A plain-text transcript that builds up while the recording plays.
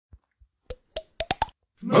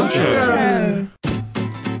Mojo!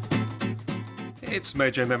 It's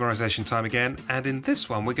Mojo memorization time again, and in this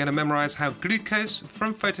one we're going to memorize how glucose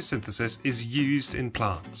from photosynthesis is used in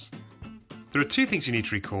plants. There are two things you need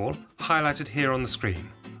to recall, highlighted here on the screen.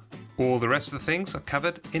 All the rest of the things are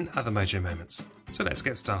covered in other Mojo moments. So let's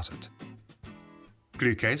get started.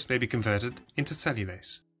 Glucose may be converted into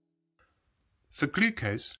cellulose. For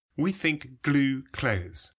glucose, we think glue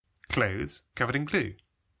clothes, clothes covered in glue.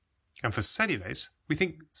 And for cellulose, we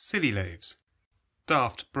think silly loaves,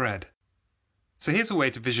 daft bread. So here's a way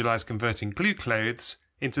to visualize converting glue clothes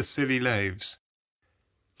into silly loaves.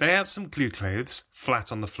 Lay out some glue clothes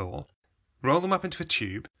flat on the floor, roll them up into a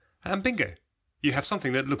tube, and bingo, you have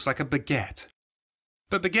something that looks like a baguette.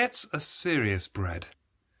 But baguettes are serious bread.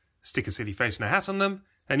 Stick a silly face and a hat on them,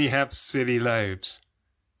 and you have silly loaves.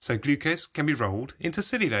 So glucose can be rolled into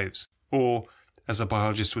silly loaves, or, as a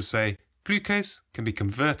biologist would say, glucose can be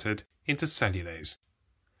converted into cellulose.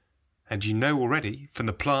 And you know already from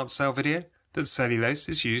the plant cell video that cellulose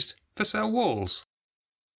is used for cell walls.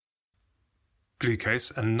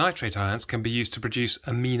 Glucose and nitrate ions can be used to produce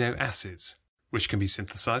amino acids, which can be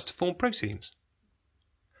synthesized to form proteins.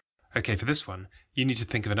 Okay, for this one, you need to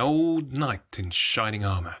think of an old knight in shining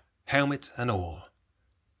armour, helmet and all.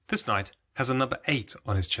 This knight has a number 8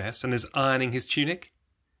 on his chest and is ironing his tunic.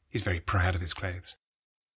 He's very proud of his clothes.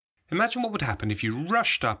 Imagine what would happen if you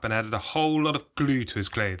rushed up and added a whole lot of glue to his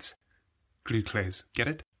clothes. Glue clothes, get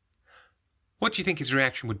it? What do you think his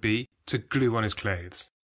reaction would be to glue on his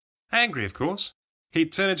clothes? Angry, of course.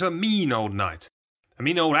 He'd turn into a mean old knight. A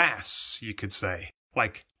mean old ass, you could say.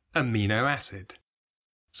 Like amino acid.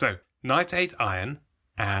 So, knight 8 iron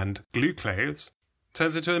and glue clothes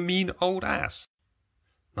turns into a mean old ass.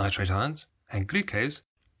 Nitrate ions and glucose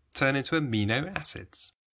turn into amino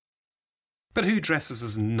acids. But who dresses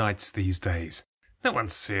as knights these days? No one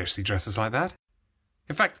seriously dresses like that.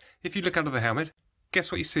 In fact, if you look under the helmet,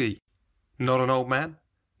 guess what you see? Not an old man,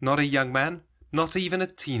 not a young man, not even a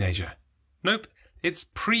teenager. Nope, it's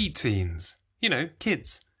pre-teens. You know,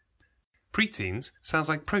 kids. Pre-teens sounds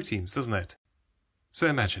like proteins, doesn't it? So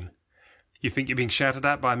imagine, you think you're being shouted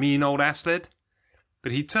at by a mean old ass lad,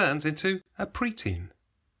 but he turns into a preteen.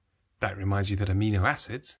 That reminds you that amino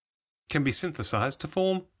acids can be synthesized to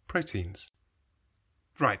form proteins.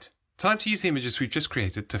 Right, time to use the images we've just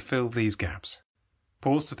created to fill these gaps.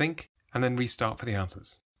 Pause to think, and then restart for the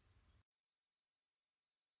answers.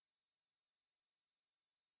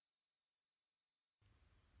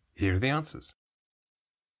 Here are the answers.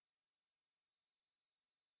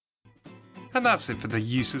 And that's it for the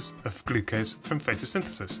uses of glucose from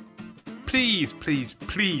photosynthesis. Please, please,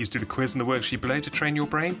 please do the quiz and the worksheet below to train your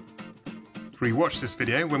brain. Rewatch this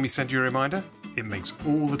video when we send you a reminder. It makes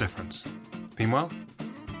all the difference. Meanwhile,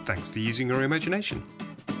 thanks for using your imagination.